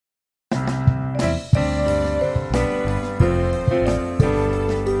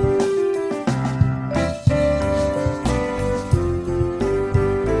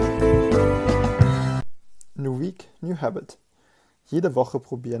Week, New Habit. Jede Woche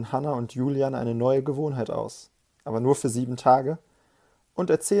probieren Hannah und Julian eine neue Gewohnheit aus, aber nur für 7 Tage und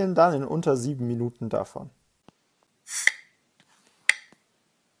erzählen dann in unter 7 Minuten davon.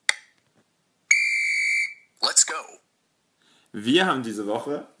 Let's go. Wir haben diese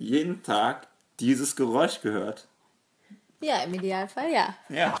Woche jeden Tag dieses Geräusch gehört. Ja, im Idealfall ja.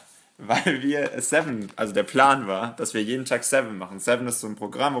 Ja, weil wir Seven, also der Plan war, dass wir jeden Tag Seven machen. Seven ist so ein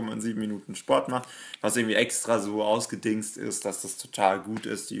Programm, wo man 7 Minuten Sport macht, was irgendwie extra so ausgedingst ist, dass das total gut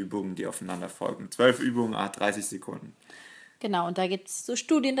ist, die Übungen, die aufeinander folgen. 12 Übungen, 30 Sekunden. Genau, und da gibt es so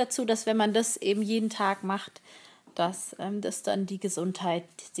Studien dazu, dass wenn man das eben jeden Tag macht, dass das dann die Gesundheit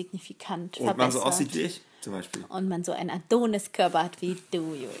signifikant verbessert. Und man so aussieht wie ich zum Beispiel. Und man so einen Adoniskörper hat wie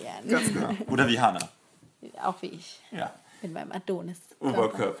du, Julian. Ganz genau. Oder wie Hannah. Auch wie ich. Ja. Mit meinem Adonis.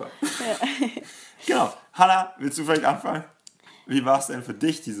 Oberkörper. Ja. Genau. Hannah, willst du vielleicht anfangen? Wie war es denn für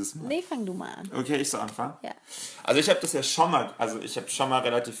dich dieses Mal? Nee, fang du mal an. Okay, ich soll anfangen? Ja. Also ich habe das ja schon mal,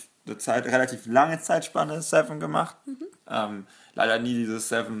 relativ lange Zeitspanne Seven gemacht. Leider nie diese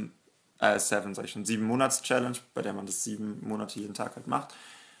 7 Monats Challenge, bei der man das 7 Monate jeden Tag halt macht.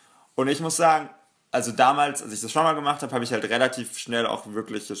 Und ich muss sagen, also damals, als ich das schon mal gemacht habe, habe ich halt relativ schnell auch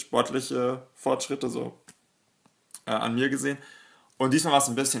wirkliche sportliche Fortschritte so an mir gesehen. Und diesmal war es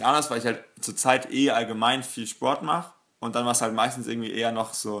ein bisschen anders, weil ich halt zur Zeit allgemein viel Sport mache. Und dann war es halt meistens irgendwie eher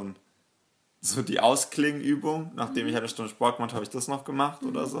noch so die Ausklingenübung. Nachdem ich halt eine Stunde Sport gemacht habe, habe ich das noch gemacht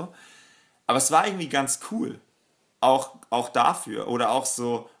oder so. Aber es war irgendwie ganz cool. Auch dafür. Oder auch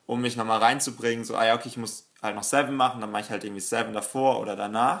so, um mich nochmal reinzubringen, so, okay, ich muss halt noch 7 machen, dann mache ich halt irgendwie 7 davor oder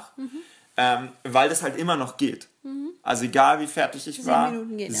danach. Weil das halt immer noch geht. Also egal wie fertig ich war,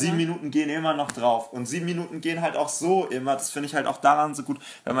 7 Minuten gehen immer noch drauf. Und 7 Minuten gehen halt auch so immer, das finde ich halt auch daran so gut,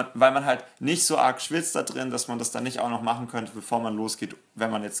 weil man halt nicht so arg schwitzt da drin, dass man das dann nicht auch noch machen könnte, bevor man losgeht, wenn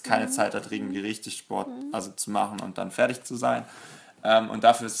man jetzt keine Zeit hat, irgendwie richtig Sport zu machen und dann fertig zu sein. Und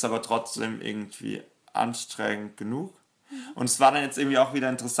dafür ist es aber trotzdem irgendwie anstrengend genug. Und es war dann jetzt irgendwie auch wieder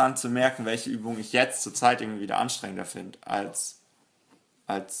interessant zu merken, welche Übungen ich jetzt zur Zeit irgendwie wieder anstrengender finde, als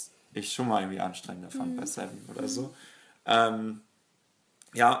ich schon mal irgendwie anstrengender fand bei Seven oder so.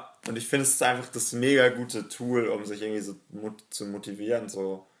 Ja, und ich finde, es ist einfach das mega gute Tool, um sich irgendwie so zu motivieren,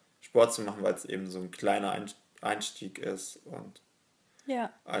 so Sport zu machen, weil es eben so ein kleiner Einstieg ist. Und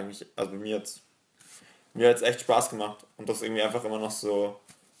ja. Eigentlich, also mir hat es echt Spaß gemacht und das irgendwie einfach immer noch so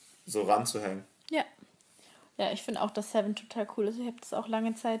ranzuhängen. Ja. Ja, ich finde auch, dass Seven total cool ist. Ich habe das auch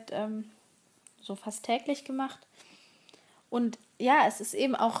lange Zeit so fast täglich gemacht. Und ja, es ist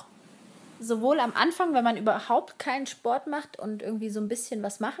eben auch sowohl am Anfang, wenn man überhaupt keinen Sport macht und irgendwie so ein bisschen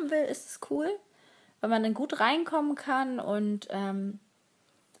was machen will, ist es cool, weil man dann gut reinkommen kann und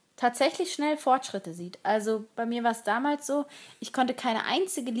tatsächlich schnell Fortschritte sieht. Also bei mir war es damals so, ich konnte keine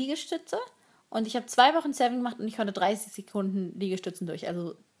einzige Liegestütze und ich habe 2 Wochen Seven gemacht und ich konnte 30 Sekunden Liegestützen durch,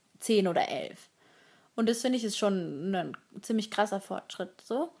 also 10 oder 11. Und das finde ich ist schon ein ziemlich krasser Fortschritt.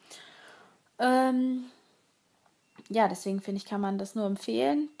 So. Ja, deswegen finde ich, kann man das nur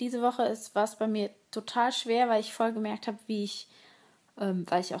empfehlen. Diese Woche war es bei mir total schwer, weil ich voll gemerkt habe,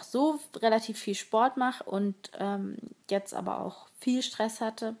 weil ich auch so relativ viel Sport mache und jetzt aber auch viel Stress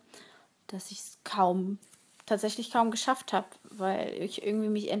hatte, dass ich es tatsächlich kaum geschafft habe, weil ich irgendwie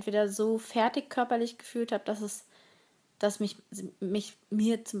mich entweder so fertig körperlich gefühlt habe, dass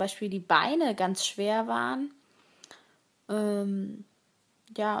mir zum Beispiel die Beine ganz schwer waren.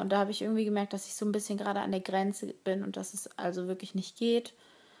 Ja, und da habe ich irgendwie gemerkt, dass ich so ein bisschen gerade an der Grenze bin und dass es also wirklich nicht geht.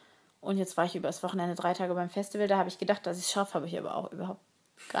 Und jetzt war ich über das Wochenende 3 Tage beim Festival, da habe ich gedacht, dass ich es schaffe, habe ich aber auch überhaupt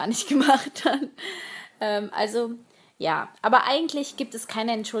gar nicht gemacht dann. Also, ja, aber eigentlich gibt es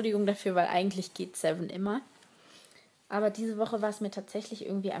keine Entschuldigung dafür, weil eigentlich geht Seven immer. Aber diese Woche war es mir tatsächlich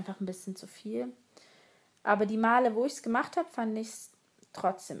irgendwie einfach ein bisschen zu viel. Aber die Male, wo ich es gemacht habe, fand ich es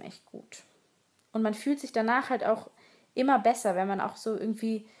trotzdem echt gut. Und man fühlt sich danach halt auch immer besser, wenn man auch so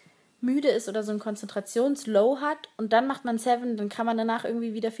irgendwie müde ist oder so ein Konzentrationslow hat und dann macht man Seven, dann kann man danach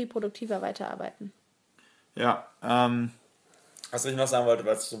irgendwie wieder viel produktiver weiterarbeiten. Ja, was ich noch sagen wollte,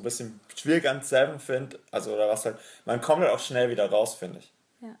 was ich so ein bisschen schwierig an Seven finde, also oder was halt, man kommt halt auch schnell wieder raus, finde ich.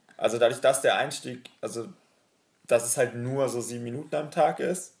 Ja. Also dadurch, dass der Einstieg, also dass es halt nur so 7 Minuten am Tag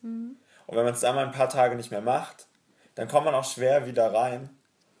ist und wenn man es dann mal ein paar Tage nicht mehr macht, dann kommt man auch schwer wieder rein,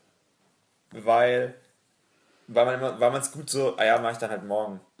 weil man es gut so, mache ich dann halt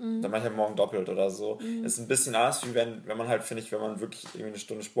morgen. Dann mache ich halt morgen doppelt oder so. Ist ein bisschen anders, wie wenn man halt, finde ich, wenn man wirklich irgendwie eine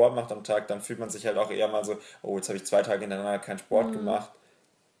Stunde Sport macht am Tag, dann fühlt man sich halt auch eher mal so, oh, jetzt habe ich 2 Tage hintereinander keinen Sport gemacht.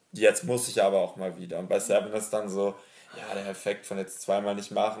 Jetzt muss ich aber auch mal wieder. Und bei Seven ist dann so, ja, der Effekt von jetzt 2-mal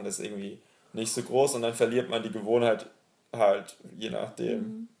nicht machen ist irgendwie nicht so groß und dann verliert man die Gewohnheit halt, je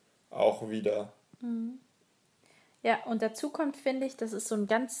nachdem, auch wieder. Ja, und dazu kommt, finde ich, das ist so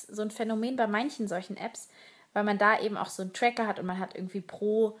ein Phänomen bei manchen solchen Apps, weil man da eben auch so einen Tracker hat und man hat irgendwie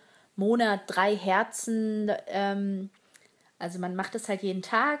pro Monat 3 Herzen. Also man macht es halt jeden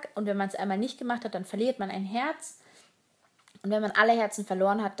Tag und wenn man es einmal nicht gemacht hat, dann verliert man ein Herz. Und wenn man alle Herzen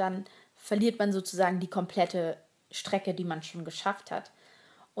verloren hat, dann verliert man sozusagen die komplette Strecke, die man schon geschafft hat.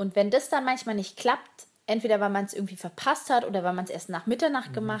 Und wenn das dann manchmal nicht klappt, entweder weil man es irgendwie verpasst hat oder weil man es erst nach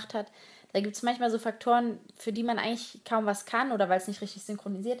Mitternacht gemacht hat, da gibt es manchmal so Faktoren, für die man eigentlich kaum was kann oder weil es nicht richtig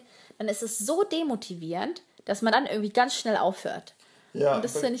synchronisiert, dann ist es so demotivierend, dass man dann irgendwie ganz schnell aufhört. Ja, und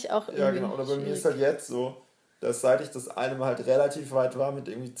das finde ich auch irgendwie ja, genau. Oder bei mir ist halt jetzt so, dass seit ich das eine Mal halt relativ weit war, mit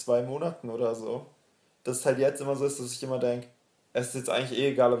irgendwie 2 Monaten oder so, dass es halt jetzt immer so ist, dass ich immer denke, es ist jetzt eigentlich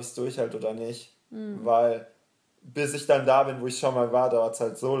egal, ob ich es durchhalte oder nicht. Weil bis ich dann da bin, wo ich schon mal war, dauert es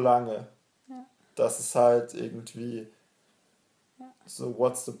halt so lange, dass es halt irgendwie so,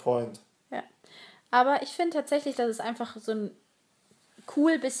 what's the point? Ja. Aber ich finde tatsächlich, dass es einfach so ein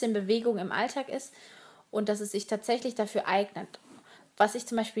cool bisschen Bewegung im Alltag ist und dass es sich tatsächlich dafür eignet. Was ich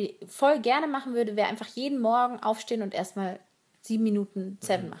zum Beispiel voll gerne machen würde, wäre einfach jeden Morgen aufstehen und erstmal 7 Minuten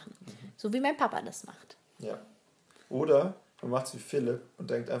Seven machen. So wie mein Papa das macht. Ja. Oder man macht es wie Philipp und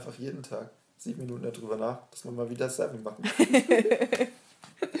denkt einfach jeden Tag 7 Minuten darüber nach, dass man mal wieder Seven machen.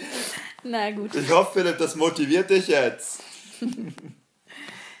 Na gut, Ich hoffe, Philipp, das motiviert dich jetzt.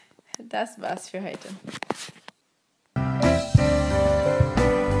 das war's für heute.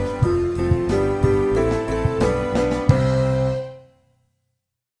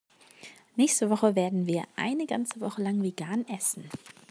 Nächste Woche werden wir eine ganze Woche lang vegan essen.